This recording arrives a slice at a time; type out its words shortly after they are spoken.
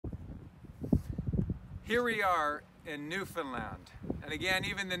Here we are in Newfoundland, and again,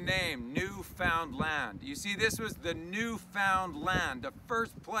 even the name, Newfoundland. You see, this was the Newfoundland, the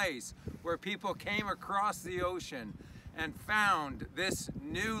first place where people came across the ocean and found this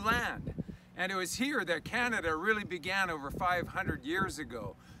new land. And it was here that Canada really began over 500 years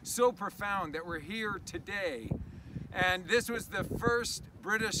ago. So profound that we're here today. And this was the first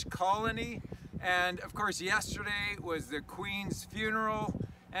British colony. And of course, yesterday was the Queen's funeral.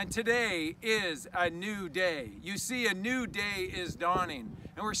 And today is a new day. You see, a new day is dawning.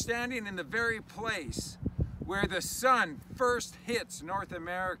 And we're standing in the very place where the sun first hits North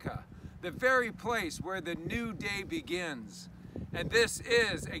America. The very place where the new day begins. And this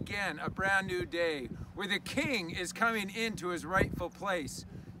is, again, a brand new day where the king is coming into his rightful place.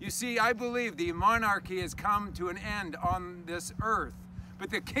 You see, I believe the monarchy has come to an end on this earth, but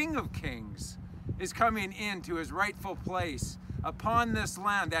the King of Kings is coming into his rightful place upon this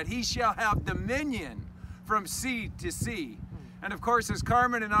land, that he shall have dominion from sea to sea. And of course, as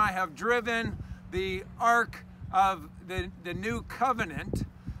Carmen and I have driven the Ark of the New Covenant,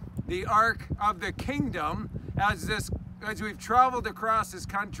 the Ark of the Kingdom, as we've traveled across this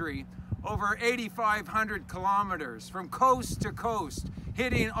country, over 8,500 kilometers from coast to coast,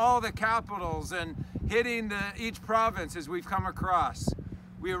 hitting all the capitals and hitting each province as we've come across.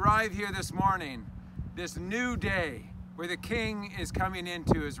 We arrive here this morning, this new day, where the King is coming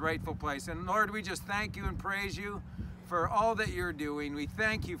into his rightful place. And Lord, we just thank you and praise you for all that you're doing. We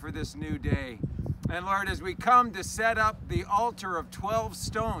thank you for this new day. And Lord, as we come to set up the altar of 12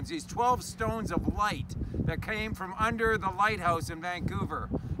 stones, these 12 stones of light that came from under the lighthouse in Vancouver,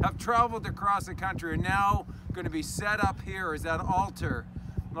 have traveled across the country, and now going to be set up here as that altar,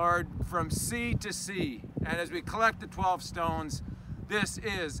 Lord, from sea to sea. And as we collect the 12 stones, this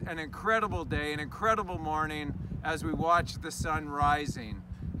is an incredible day, an incredible morning as we watch the sun rising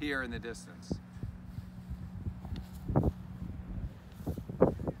here in the distance.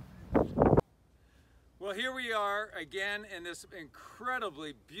 Well, here we are again in this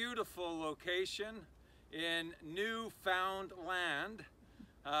incredibly beautiful location in Newfoundland,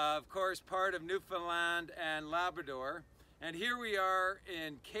 of course part of Newfoundland and Labrador. And here we are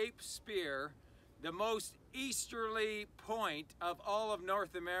in Cape Spear, the most easterly point of all of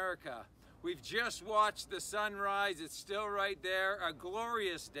North America. We've just watched the sunrise. It's still right there, a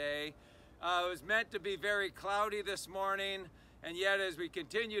glorious day. It was meant to be very cloudy this morning, and yet as we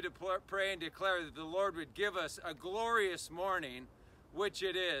continue to pray and declare that the Lord would give us a glorious morning, which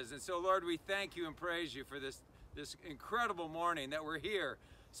it is. And so Lord, we thank you and praise you for this incredible morning that we're here.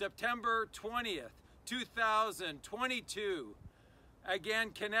 September 20th, 2022.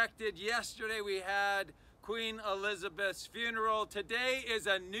 Again, connected. Yesterday we had Queen Elizabeth's funeral. Today is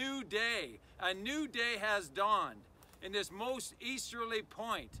a new day. A new day has dawned in this most easterly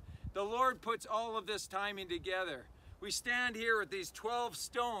point. The Lord puts all of this timing together. We stand here with these 12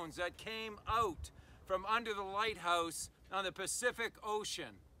 stones that came out from under the lighthouse on the Pacific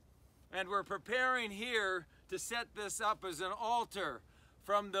Ocean. And we're preparing here to set this up as an altar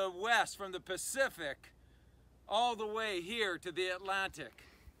from the west, from the Pacific, all the way here to the Atlantic.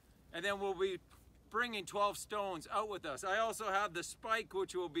 And then we'll be bringing 12 stones out with us. I also have the spike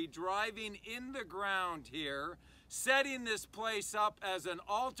which will be driving in the ground here, setting this place up as an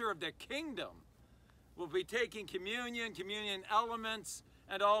altar of the kingdom. We'll be taking communion elements,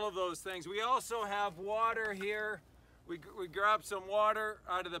 and all of those things. We also have water here. We grabbed some water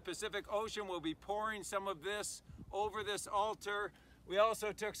out of the Pacific Ocean. We'll be pouring some of this over this altar. We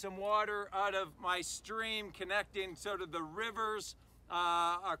also took some water out of my stream, connecting sort of the rivers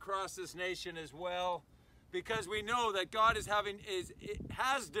across this nation as well, because we know that God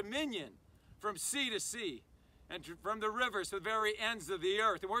has dominion from sea to sea and from the rivers to the very ends of the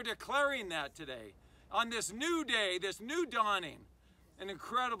earth. And we're declaring that today on this new day, this new dawning. An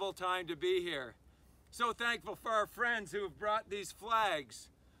incredible time to be here. So thankful for our friends who have brought these flags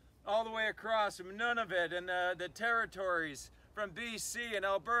all the way across from Nunavut and the territories from BC and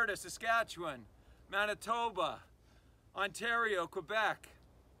Alberta, Saskatchewan, Manitoba, Ontario, Quebec.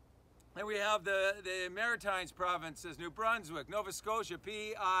 And we have the Maritimes provinces, New Brunswick, Nova Scotia,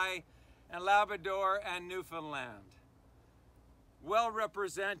 PEI, and Labrador and Newfoundland. Well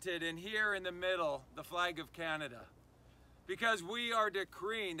represented, and here in the middle, the flag of Canada. Because we are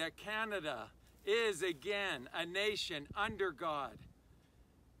decreeing that Canada is again a nation under God,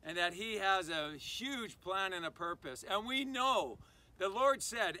 and that he has a huge plan and a purpose. And we know the Lord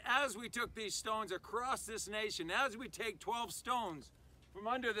said, as we took these stones across this nation, as we take 12 stones from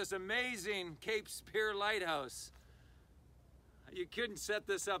under this amazing Cape Spear lighthouse, you couldn't set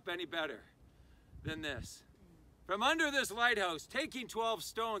this up any better than this. From under this lighthouse, taking 12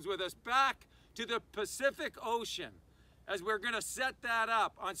 stones with us back to the Pacific Ocean, as we're going to set that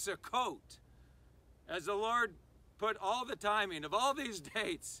up on Sukkot, as the Lord put all the timing of all these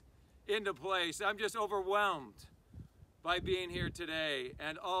dates into place. I'm just overwhelmed by being here today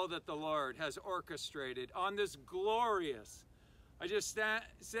and all that the Lord has orchestrated on this glorious. I just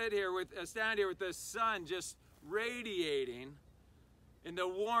stand here with the sun just radiating in the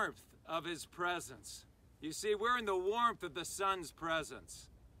warmth of his presence. You see, we're in the warmth of the sun's presence.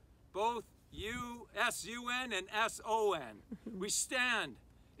 Both S-U-N and S-O-N. We stand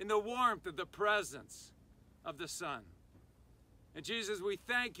in the warmth of the presence of the sun. And Jesus, we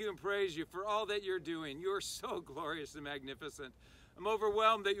thank you and praise you for all that you're doing. You are so glorious and magnificent. I'm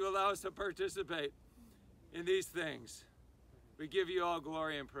overwhelmed that you allow us to participate in these things. We give you all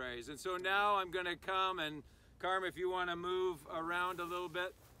glory and praise. And so now I'm going to come, and Carmen, if you want to move around a little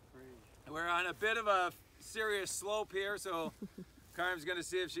bit. We're on a bit of a serious slope here, so Carmen's going to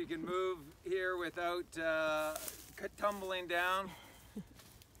see if she can move here without tumbling down.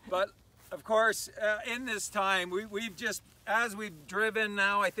 But of course, in this time, we've just, as we've driven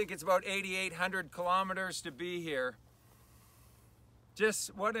now, I think it's about 8,800 kilometers to be here.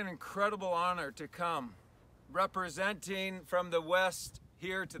 Just what an incredible honor to come, representing from the west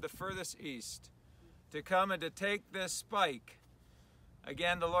here to the furthest east, to come and to take this spike.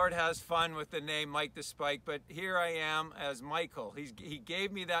 Again, the Lord has fun with the name Mike the Spike, but here I am as Michael. He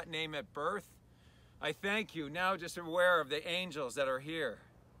gave me that name at birth. I thank you. Now just aware of the angels that are here.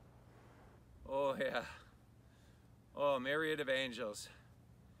 Oh yeah. Oh, a myriad of angels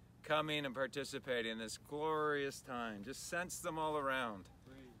coming and participating in this glorious time. Just sense them all around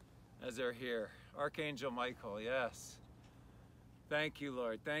as they're here. Archangel Michael, yes. Thank you,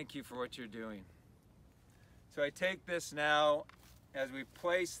 Lord. Thank you for what you're doing. So I take this now, as we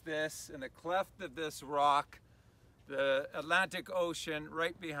place this in the cleft of this rock, the Atlantic Ocean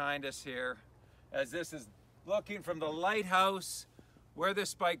right behind us here, as this is looking from the lighthouse where the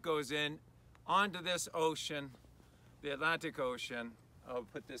spike goes in onto this ocean, the Atlantic Ocean. I'll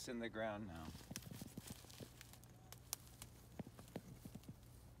put this in the ground now.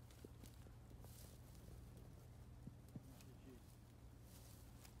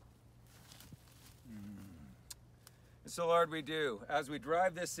 So Lord, we do, as we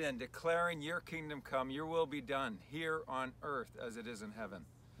drive this in, declaring your kingdom come, your will be done here on earth as it is in heaven.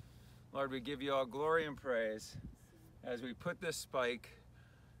 Lord, we give you all glory and praise as we put this spike,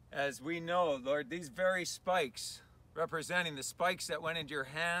 as we know, Lord, these very spikes, representing the spikes that went into your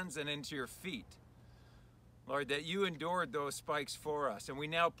hands and into your feet. Lord, that you endured those spikes for us. And we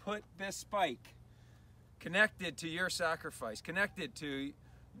now put this spike connected to your sacrifice, connected to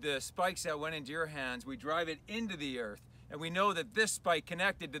the spikes that went into your hands. We drive it into the earth, and we know that this spike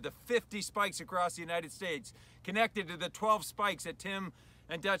connected to the 50 spikes across the United States, connected to the 12 spikes that Tim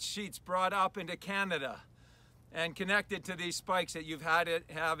and Dutch Sheets brought up into Canada, and connected to these spikes that you've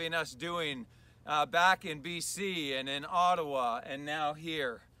having us doing back in BC and in Ottawa and now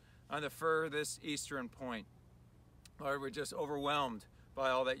here on the furthest eastern point. Lord, we're just overwhelmed by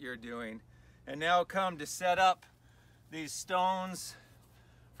all that you're doing. And now come to set up these stones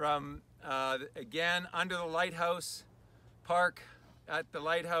from, again, under the lighthouse park at the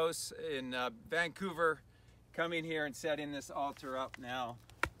lighthouse in Vancouver, coming here and setting this altar up now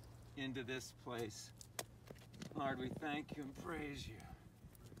into this place. Lord, we thank you and praise you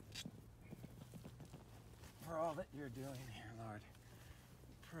for all that you're doing here, Lord.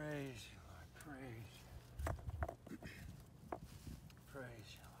 Praise you, Lord. Praise you. Praise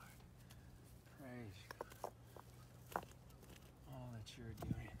you, Lord. Praise you. All that you're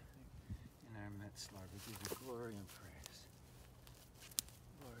doing in our midst, Lord. We give you glory and praise.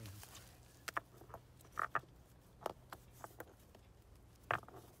 Glory and praise.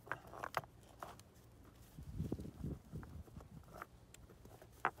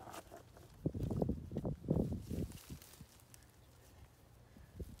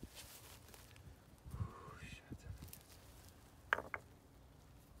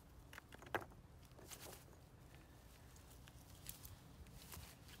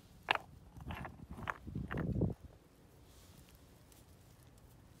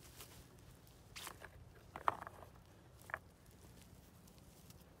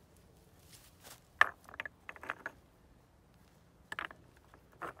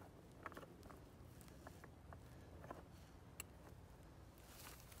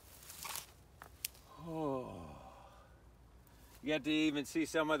 You get to even see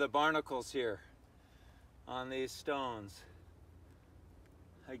some of the barnacles here on these stones.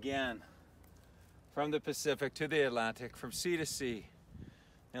 Again, from the Pacific to the Atlantic, from sea to sea.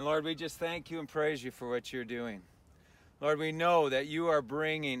 And Lord, we just thank you and praise you for what you're doing. Lord, we know that you are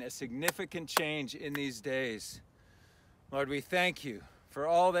bringing a significant change in these days. Lord, we thank you for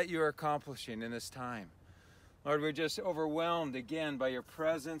all that you are accomplishing in this time. Lord, we're just overwhelmed again by your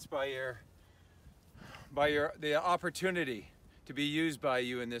presence, by the opportunity to be used by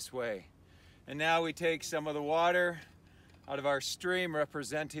you in this way. And now we take some of the water out of our stream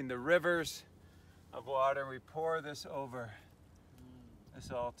representing the rivers of water. We pour this over this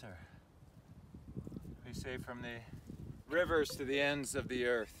altar. We say from the rivers to the ends of the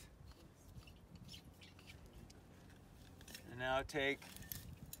earth. And now take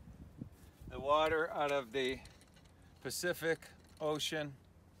the water out of the Pacific Ocean.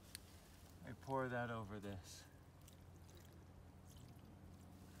 I pour that over this.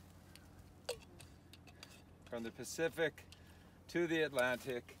 From the Pacific to the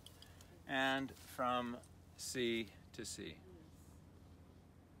Atlantic and from sea to sea.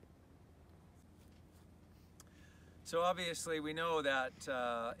 So obviously we know that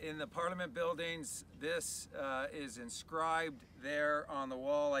in the Parliament buildings, this is inscribed there on the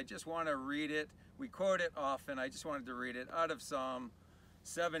wall. I just want to read it. We quote it often. I just wanted to read it out of Psalm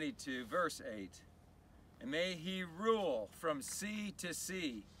 72, verse 8. And may he rule from sea to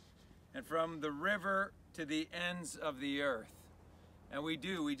sea and from the river to the ends of the earth. And we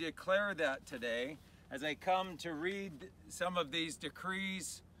declare that today as I come to read some of these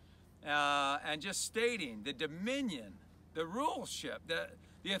decrees and just stating the dominion, the ruleship,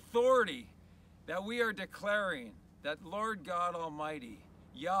 the authority that we are declaring that Lord God Almighty,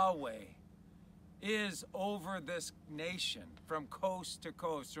 Yahweh, is over this nation from coast to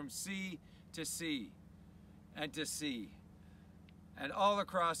coast, from sea to sea and to sea, and all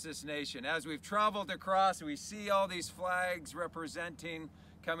across this nation. As we've traveled across, we see all these flags representing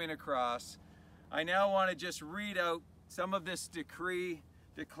coming across. I now want to just read out some of this decree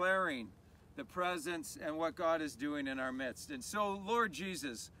declaring the presence and what God is doing in our midst. And so, Lord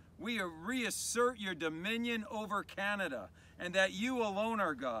Jesus, we reassert your dominion over Canada, and that you alone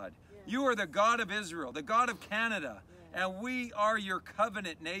are God. Yeah. You are the God of Israel, the God of Canada, yeah. And we are your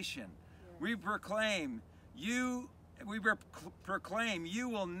covenant nation. Yeah. We proclaim you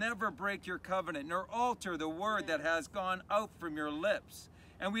will never break your covenant, nor alter the word that has gone out from your lips.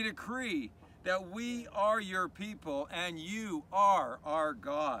 And we decree that we are your people and you are our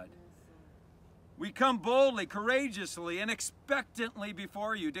God. We come boldly, courageously, and expectantly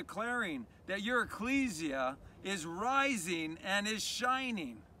before you, declaring that your ecclesia is rising and is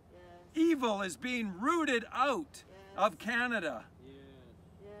shining. Yes. Evil is being rooted out of Canada.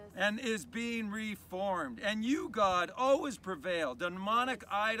 And is being reformed. And you, God, always prevail. Demonic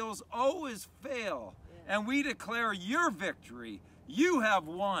idols always fail. And we declare your victory. You have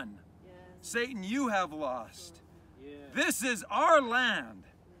won. Satan, you have lost. This is our land.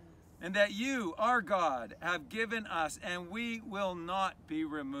 And that you, our God, have given us, and we will not be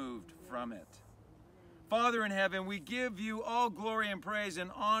removed from it. Father in heaven, we give you all glory and praise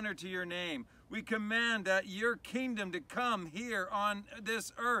and honor to your name. We command that your kingdom to come here on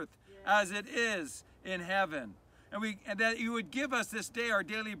this earth as it is in heaven. And that you would give us this day our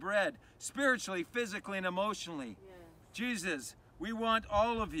daily bread, spiritually, physically, and emotionally. Jesus, we want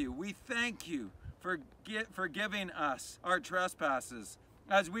all of you. We thank you for forgiving us our trespasses,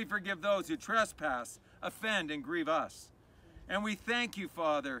 as we forgive those who trespass, offend, and grieve us. And we thank you,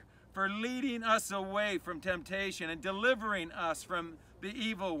 Father, for leading us away from temptation and delivering us from the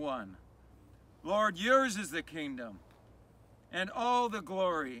evil one. Lord, yours is the kingdom and all the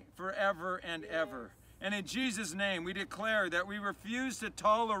glory forever and ever. And in Jesus' name, we declare that we refuse to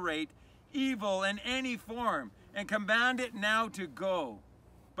tolerate evil in any form and command it now to go.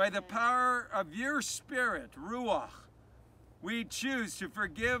 By the power of your Spirit, Ruach, we choose to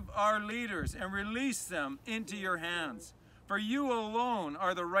forgive our leaders and release them into your hands. For you alone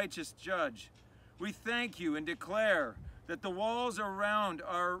are the righteous judge. We thank you and declare that the walls around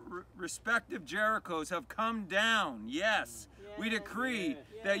our respective Jerichos have come down. Yes, we decree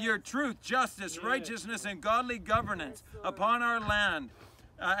that your truth, justice, righteousness, and godly governance upon our land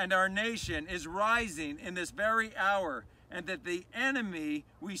and our nation is rising in this very hour, and that the enemy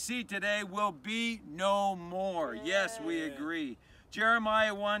we see today will be no more. Yes, we agree.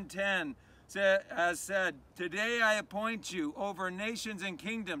 Jeremiah 1:10 has said, today I appoint you over nations and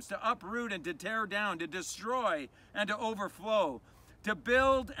kingdoms to uproot and to tear down, to destroy and to overflow, to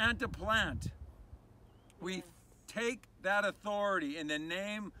build and to plant. We take that authority in the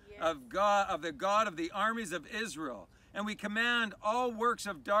name of God, of the God of the armies of Israel, and we command all works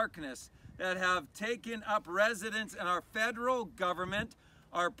of darkness that have taken up residence in our federal government,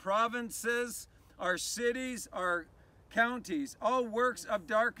 our provinces, our cities, our counties, all works of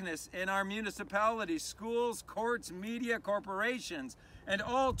darkness in our municipalities, schools, courts, media, corporations, and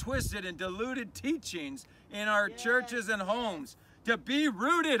all twisted and diluted teachings in our churches and homes to be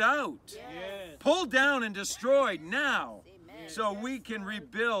rooted out, pulled down and destroyed now, so we can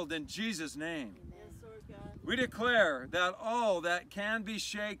rebuild in Jesus' name. We declare that all that can be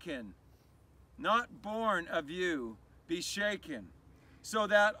shaken, not born of you, be shaken, so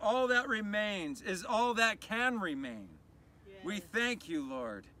that all that remains is all that can remain. We thank you,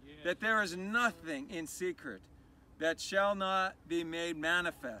 Lord, that there is nothing in secret that shall not be made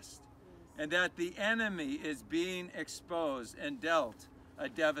manifest, and that the enemy is being exposed and dealt a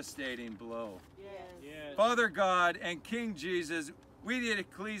devastating blow. Father God and King Jesus, we the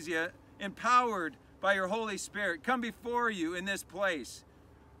Ecclesia, empowered by your Holy Spirit, come before you in this place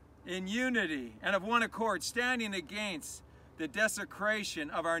in unity and of one accord, standing against the desecration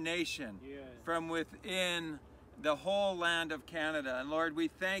of our nation from within the whole land of Canada. And Lord, we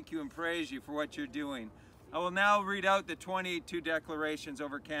thank you and praise you for what you're doing. I will now read out the 22 declarations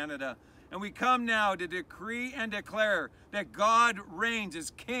over Canada. And we come now to decree and declare that God reigns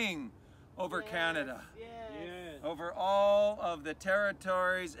as King over Canada, over all of the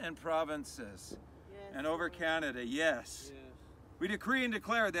territories and provinces, and over Canada, We decree and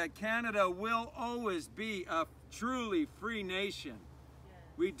declare that Canada will always be a truly free nation.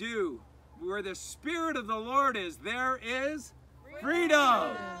 We do. Where the Spirit of the Lord is, there is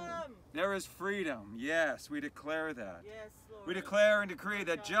freedom. There is freedom. Yes, we declare that. We declare and decree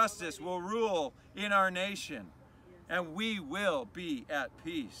that justice will rule in our nation, and we will be at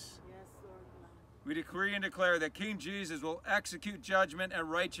peace. We decree and declare that King Jesus will execute judgment and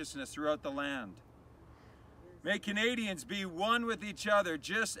righteousness throughout the land. May Canadians be one with each other,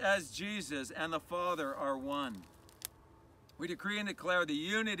 just as Jesus and the Father are one. We decree and declare the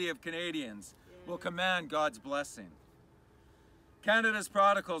unity of Canadians will command God's blessing. Canada's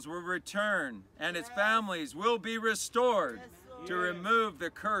prodigals will return, and its families will be restored to remove the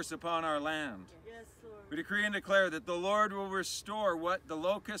curse upon our land. We decree and declare that the Lord will restore what the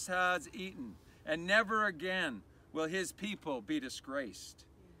locust has eaten, and never again will his people be disgraced.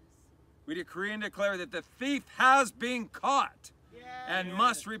 We decree and declare that the thief has been caught and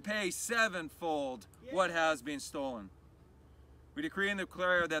must repay sevenfold what has been stolen. We decree and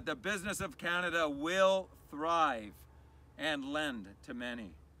declare that the business of Canada will thrive and lend to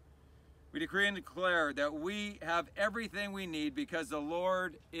many. We decree and declare that we have everything we need because the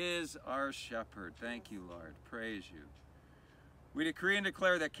Lord is our shepherd. Thank you, Lord. Praise you. We decree and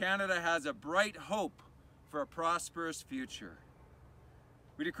declare that Canada has a bright hope for a prosperous future.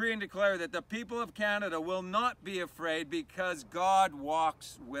 We decree and declare that the people of Canada will not be afraid because God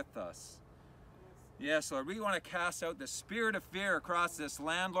walks with us. Yes, Lord, we want to cast out the spirit of fear across this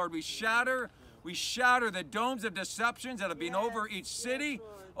land. Lord, we shatter the domes of deceptions that have been over each city,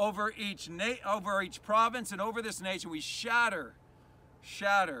 over each province, and over this nation. We shatter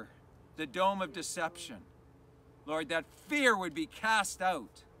the dome of deception. Lord, that fear would be cast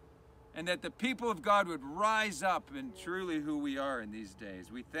out, and that the people of God would rise up in truly who we are in these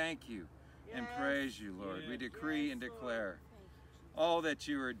days. We thank you and praise you, Lord. We decree and declare all that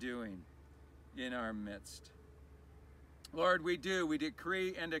you are doing in our midst. Lord, we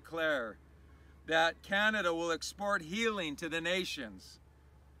decree and declare that Canada will export healing to the nations.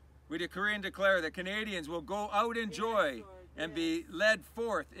 We decree and declare that Canadians will go out in joy and be led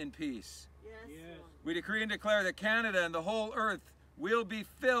forth in peace. We decree and declare that Canada and the whole earth will be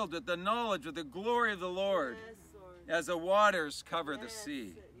filled with the knowledge of the glory of the Lord as the waters cover the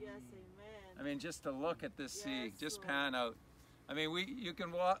sea. I mean, just to look at this sea, just pan out. I mean, you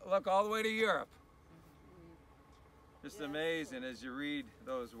can look all the way to Europe. Just amazing as you read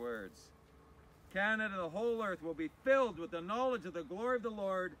those words. Canada, the whole earth will be filled with the knowledge of the glory of the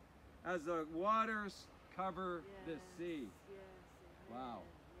Lord as the waters cover the sea. Wow.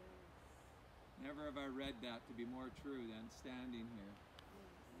 Never have I read that to be more true than standing here,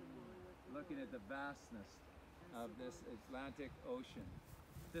 looking at the vastness of this Atlantic Ocean.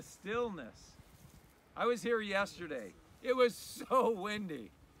 The stillness. I was here yesterday. It was so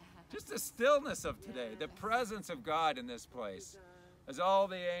windy. Just the stillness of today, the presence of God in this place, as all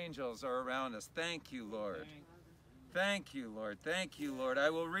the angels are around us. Thank you, Lord. Thank you, Lord. Thank you, Lord.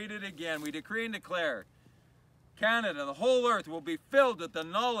 I will read it again. We decree and declare, Canada, the whole earth will be filled with the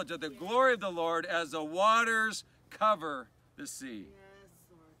knowledge of the glory of the Lord as the waters cover the sea.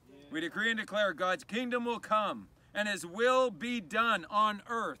 We decree and declare God's kingdom will come and his will be done on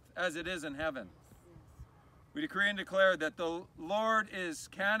earth as it is in heaven. We decree and declare that the Lord is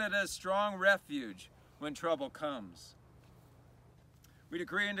Canada's strong refuge when trouble comes. We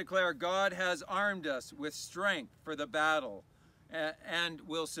decree and declare God has armed us with strength for the battle and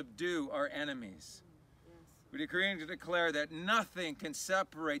will subdue our enemies. We decree and declare that nothing can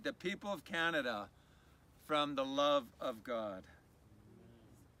separate the people of Canada from the love of God.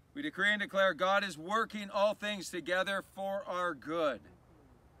 We decree and declare God is working all things together for our good.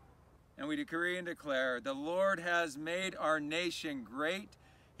 And we decree and declare the Lord has made our nation great.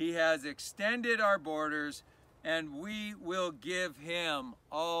 He has extended our borders, and we will give him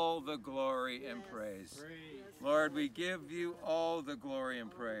all the glory and praise. Lord, we give you all the glory and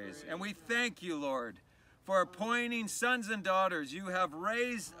praise. And we thank you, Lord, for appointing sons and daughters you have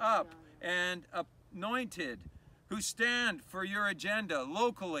raised up and anointed who stand for your agenda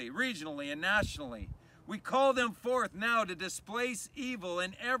locally, regionally, and nationally. We call them forth now to displace evil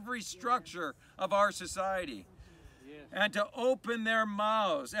in every structure of our society and to open their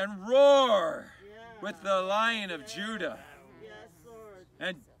mouths and roar with the Lion of Judah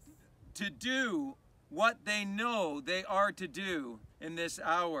and to do what they know they are to do in this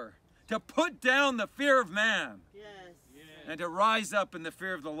hour, to put down the fear of man and to rise up in the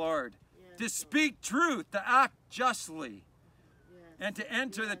fear of the Lord, to speak truth, to act justly, and to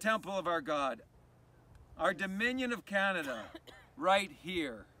enter the temple of our God, our Dominion of Canada, right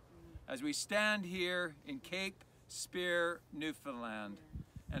here, as we stand here in Cape Spear, Newfoundland,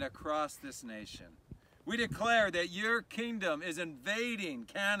 and across this nation. We declare that your kingdom is invading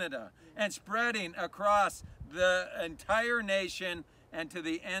Canada and spreading across the entire nation and to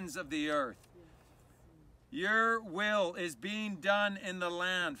the ends of the earth. Your will is being done in the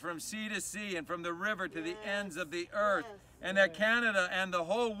land from sea to sea and from the river to the ends of the earth. And that Canada and the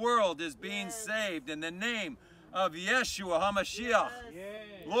whole world is being saved in the name of Yeshua HaMashiach.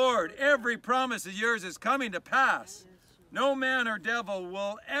 Lord, every promise of yours is coming to pass. No man or devil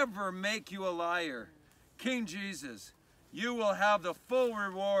will ever make you a liar. King Jesus, you will have the full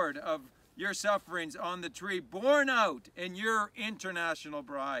reward of your sufferings on the tree, borne out in your international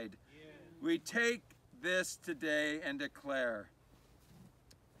bride. We take this today and declare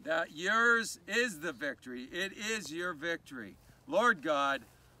that yours is the victory. It is your victory. Lord God,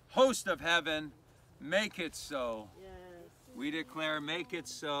 host of heaven, make it so. We declare, make it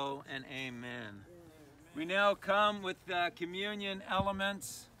so, and amen. We now come with the communion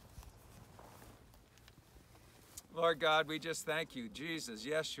elements. Lord God, we just thank you, Jesus,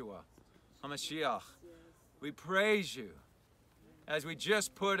 Yeshua, HaMashiach. We praise you as we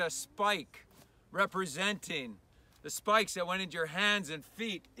just put a spike representing the spikes that went into your hands and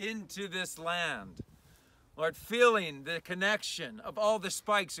feet into this land. Lord, feeling the connection of all the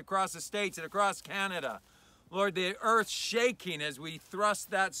spikes across the states and across Canada. Lord, the earth shaking as we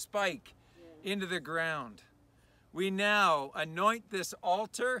thrust that spike into the ground. We now anoint this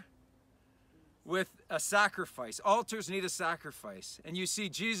altar with a sacrifice. Altars need a sacrifice. And you see,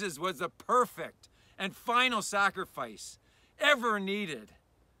 Jesus was the perfect and final sacrifice ever needed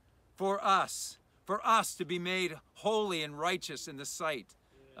for us to be made holy and righteous in the sight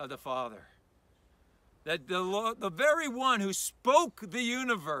of the Father. That the very one who spoke the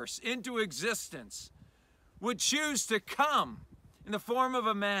universe into existence would choose to come in the form of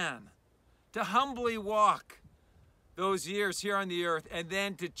a man, to humbly walk those years here on the earth, and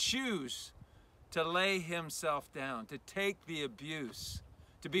then to choose to lay himself down, to take the abuse,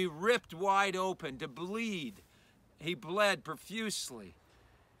 to be ripped wide open, to bleed. He bled profusely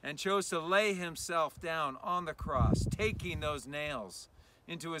and chose to lay himself down on the cross, taking those nails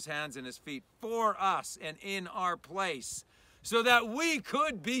into his hands and his feet for us and in our place, so that we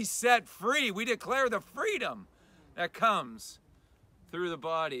could be set free. We declare the freedom that comes through the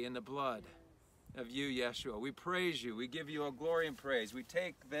body and the blood of you, Yeshua. We praise you. We give you all glory and praise. We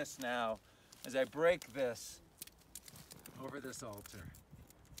take this now as I break this over this altar.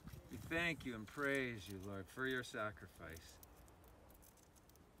 We thank you and praise you, Lord, for your sacrifice.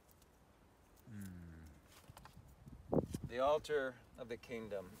 The altar of the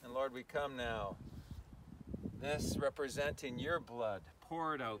kingdom. And Lord, we come now, this representing your blood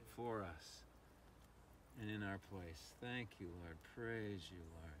poured out for us and in our place. Thank you, Lord. Praise you,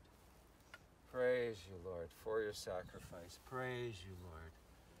 Lord. Praise you, Lord, for your sacrifice. Praise you, Lord.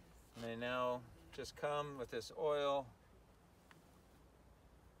 May now just come with this oil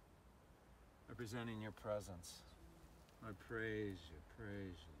representing your presence. I praise you,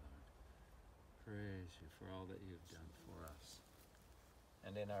 Lord. Praise you for all that you've done for us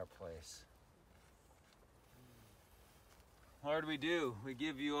and in our place. Lord, we do. We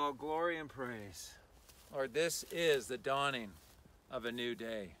give you all glory and praise. Lord, this is the dawning of a new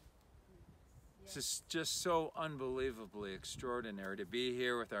day. This is just so unbelievably extraordinary to be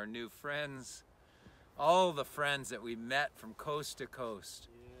here with our new friends, all the friends that we met from coast to coast.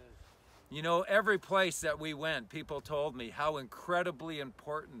 You know, every place that we went, people told me how incredibly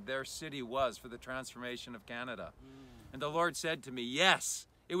important their city was for the transformation of Canada. And the Lord said to me, yes,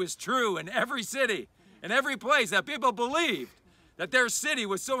 it was true in every city, in every place that people believed that their city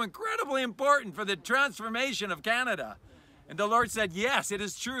was so incredibly important for the transformation of Canada. And the Lord said, yes, it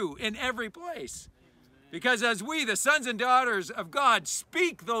is true in every place. Because as we, the sons and daughters of God,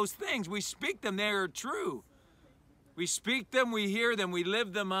 speak those things, we speak them, they are true. We speak them, we hear them, we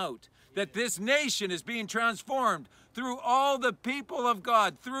live them out. That this nation is being transformed through all the people of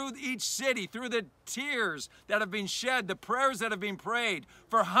God, through each city, through the tears that have been shed, the prayers that have been prayed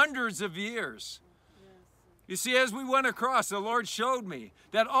for hundreds of years. You see, as we went across, the Lord showed me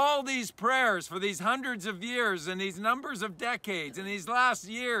that all these prayers for these hundreds of years and these numbers of decades and these last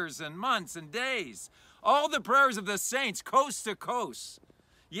years and months and days, all the prayers of the saints coast to coast,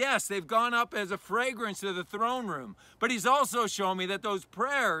 yes, they've gone up as a fragrance to the throne room, but he's also shown me that those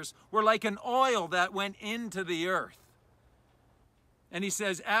prayers were like an oil that went into the earth. And he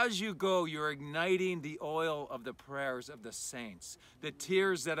says, as you go, you're igniting the oil of the prayers of the saints, the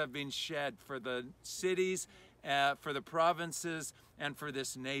tears that have been shed for the cities, for the provinces, and for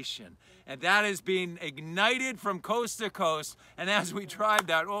this nation. And that is being ignited from coast to coast. And as we drive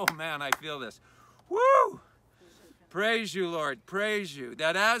that, oh man, I feel this. Woo! Praise you, Lord, praise you,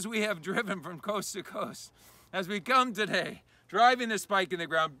 that as we have driven from coast to coast, as we come today, driving this spike in the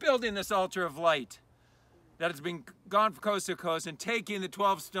ground, building this altar of light, that has been gone from coast to coast and taking the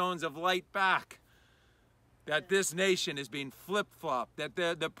 12 stones of light back, that this nation is being flip-flopped, that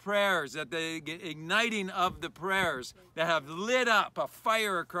the prayers, that the igniting of the prayers that have lit up a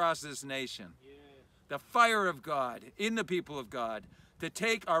fire across this nation, the fire of God in the people of God, to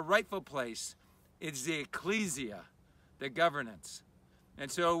take our rightful place is the ecclesia, the governance. And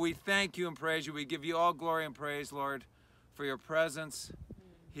so we thank you and praise you. We give you all glory and praise, Lord, for your presence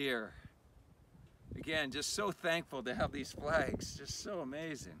here. Again, just so thankful to have these flags, just so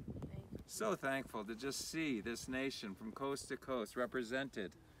amazing. So thankful to just see this nation from coast to coast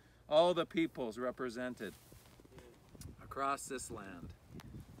represented, all the peoples represented across this land.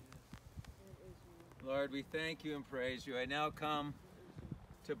 Lord, we thank you and praise you. I now come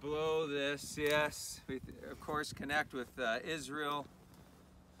to blow this, yes, we of course connect with Israel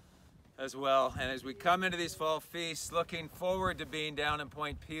as well. And as we come into these fall feasts, looking forward to being down in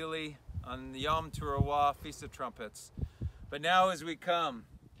Point Pelee on the Yom Teruah, Feast of Trumpets. But now as we come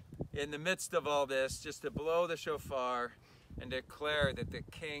in the midst of all this, just to blow the shofar and declare that the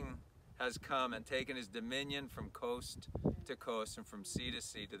King has come and taken his dominion from coast to coast and from sea to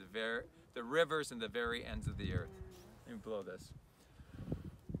sea to the rivers and the very ends of the earth. Let me blow this.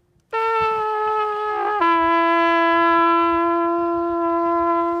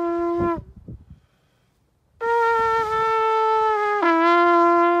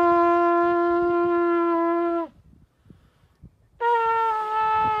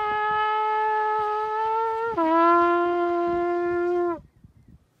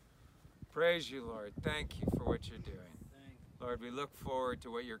 Praise you, Lord. Thank you for what you're doing. Lord, we look forward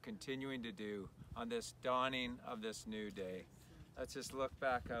to what you're continuing to do on this dawning of this new day. Let's just look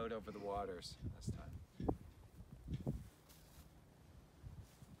back out over the waters this time.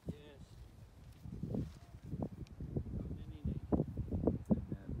 Yes. Amen.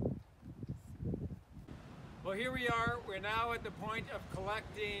 Well, here we are. We're now at the point of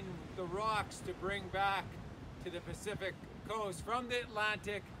collecting the rocks to bring back to the Pacific coast, from the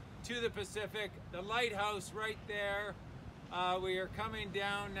Atlantic to the Pacific. The lighthouse right there. We are coming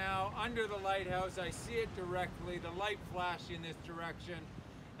down now under the lighthouse. I see it directly, the light flashing in this direction.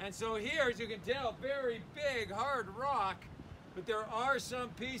 And so here, as you can tell, very big, hard rock, but there are some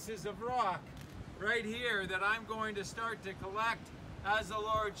pieces of rock right here that I'm going to start to collect as the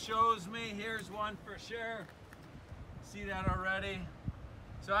Lord shows me. Here's one for sure. See that already?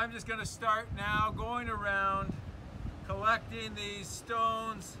 So I'm just going to start now going around collecting these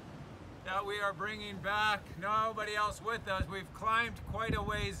stones that we are bringing back. Nobody else with us. We've climbed quite a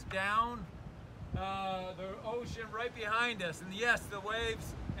ways down the ocean right behind us, and yes, the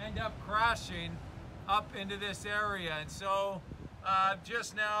waves end up crashing up into this area. And so I'm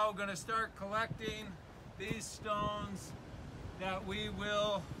just now going to start collecting these stones that we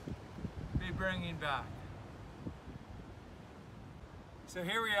will be bringing back. So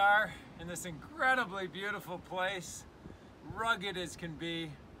here we are in this incredibly beautiful place, rugged as can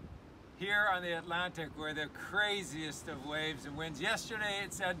be, here on the Atlantic, where the craziest of waves and winds. Yesterday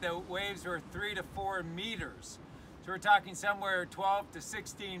it said the waves were 3 to 4 meters. So we're talking somewhere 12 to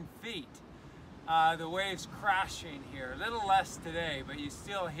 16 feet. The waves crashing here. A little less today, but you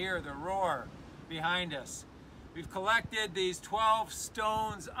still hear the roar behind us. We've collected these 12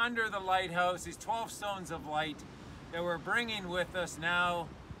 stones under the lighthouse, these 12 stones of light that we're bringing with us now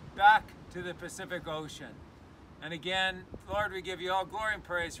back to the Pacific Ocean. And again, Lord, we give you all glory and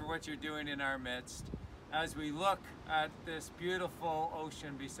praise for what you're doing in our midst as we look at this beautiful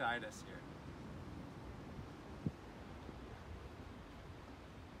ocean beside us here.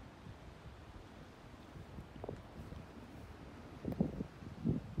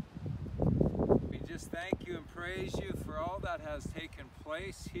 Thank you and praise you for all that has taken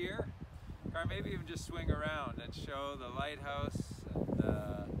place here. Or maybe even just swing around and show the lighthouse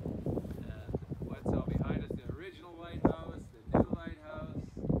and what's all behind us, the original lighthouse, the new lighthouse,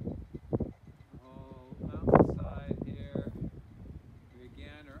 the whole outside here. We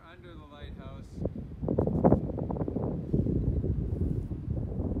again are under the lighthouse.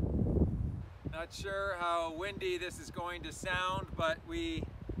 Not sure how windy this is going to sound, but we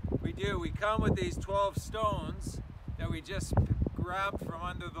come with these 12 stones that we just grabbed from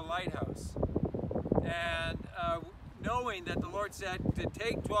under the lighthouse. And knowing that the Lord said to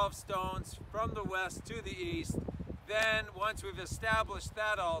take 12 stones from the west to the east, then once we've established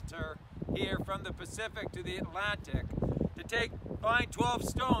that altar here from the Pacific to the Atlantic, to find 12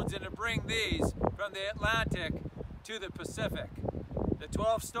 stones and to bring these from the Atlantic to the Pacific. The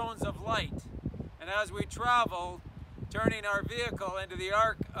 12 stones of light. And as we travel, turning our vehicle into the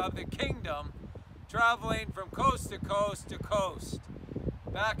Ark of the Kingdom, traveling from coast to coast to coast,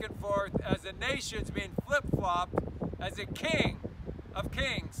 back and forth as the nations being flip-flopped, as the King of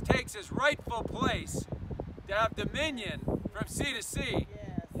Kings takes his rightful place to have dominion from sea to sea,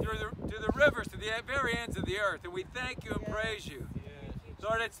 to the rivers, to the very ends of the earth. And we thank you and praise you.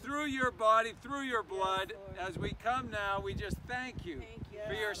 Lord, it's through your body, through your blood, as we come now, we just thank you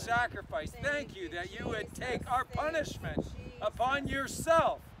for your sacrifice. Thank you that you would take our punishment upon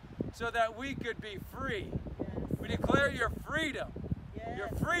yourself so that we could be free. We declare your freedom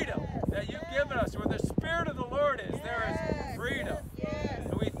that you've given us. Where the Spirit of the Lord is, there is freedom.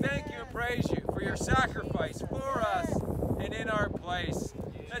 And we thank you and praise you for your sacrifice for us and in our place.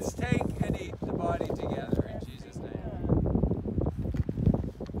 Let's take and eat the body together in Jesus' name.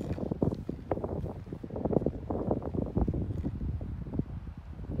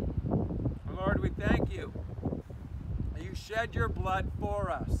 Lord, we thank you that you shed your blood for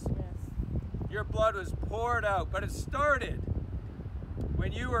us. Your blood was poured out, but it started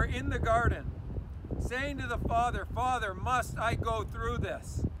when you were in the garden, saying to the Father, Father, must I go through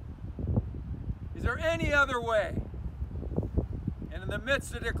this? Is there any other way? And in the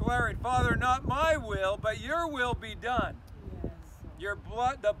midst of declaring, Father, not my will, but your will be done. Your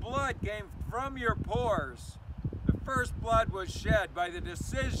blood, the blood came from your pores. The first blood was shed by the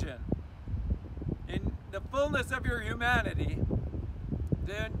decision in the fullness of your humanity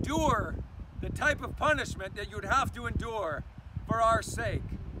to endure the type of punishment that you'd have to endure for our sake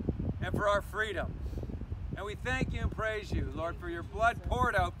and for our freedom. And we thank you and praise you, Lord, for your blood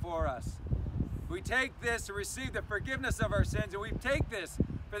poured out for us. We take this to receive the forgiveness of our sins, and we take this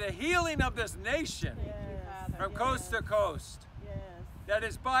for the healing of this nation from coast to coast. That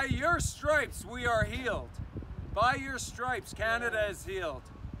is by your stripes we are healed. By your stripes Canada is healed.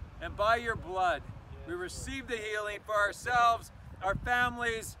 And by your blood we receive the healing for ourselves, our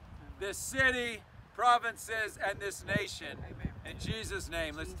families, this city, provinces, and this nation. In Jesus'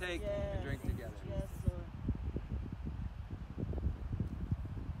 name, let's take and drink together.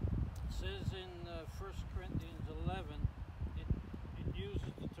 It says in 1 Corinthians 11, it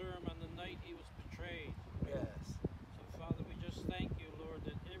uses the term on the night he was betrayed. Yes. So Father, we just thank you, Lord,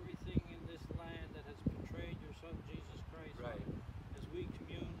 that everything in this land that has betrayed your Son, Jesus Christ, Right. Father, as we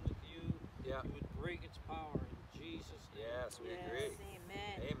commune with you, you would break its power in Jesus' name. Yes, we agree.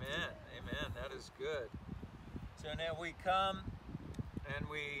 Amen. Amen. Amen. That is good. So now we come and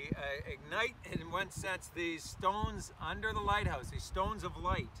we ignite, in one sense, these stones under the lighthouse, these stones of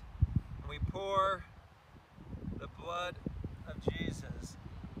light. And we pour the blood of Jesus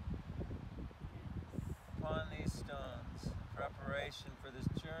upon these stones, preparation for this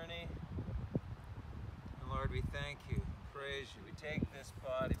journey. And Lord, we thank you, praise you. We take this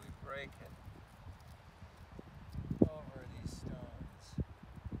body, we break it over these stones.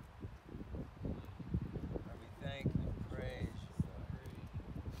 Lord, we thank you and praise you, Lord,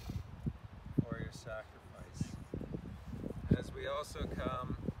 for your sacrifice. As we also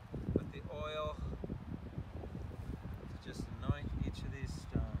come with the oil to just anoint each of these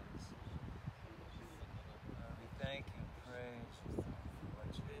stones. Lord, we thank you and praise you for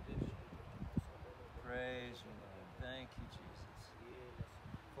what you did. Praise you, Lord. Thank you, Jesus,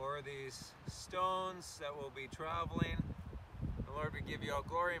 for these stones that will be traveling And Lord, we give you all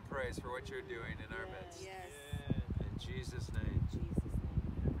glory and praise for what you're doing in our midst. Yes. Yes. In Jesus' name.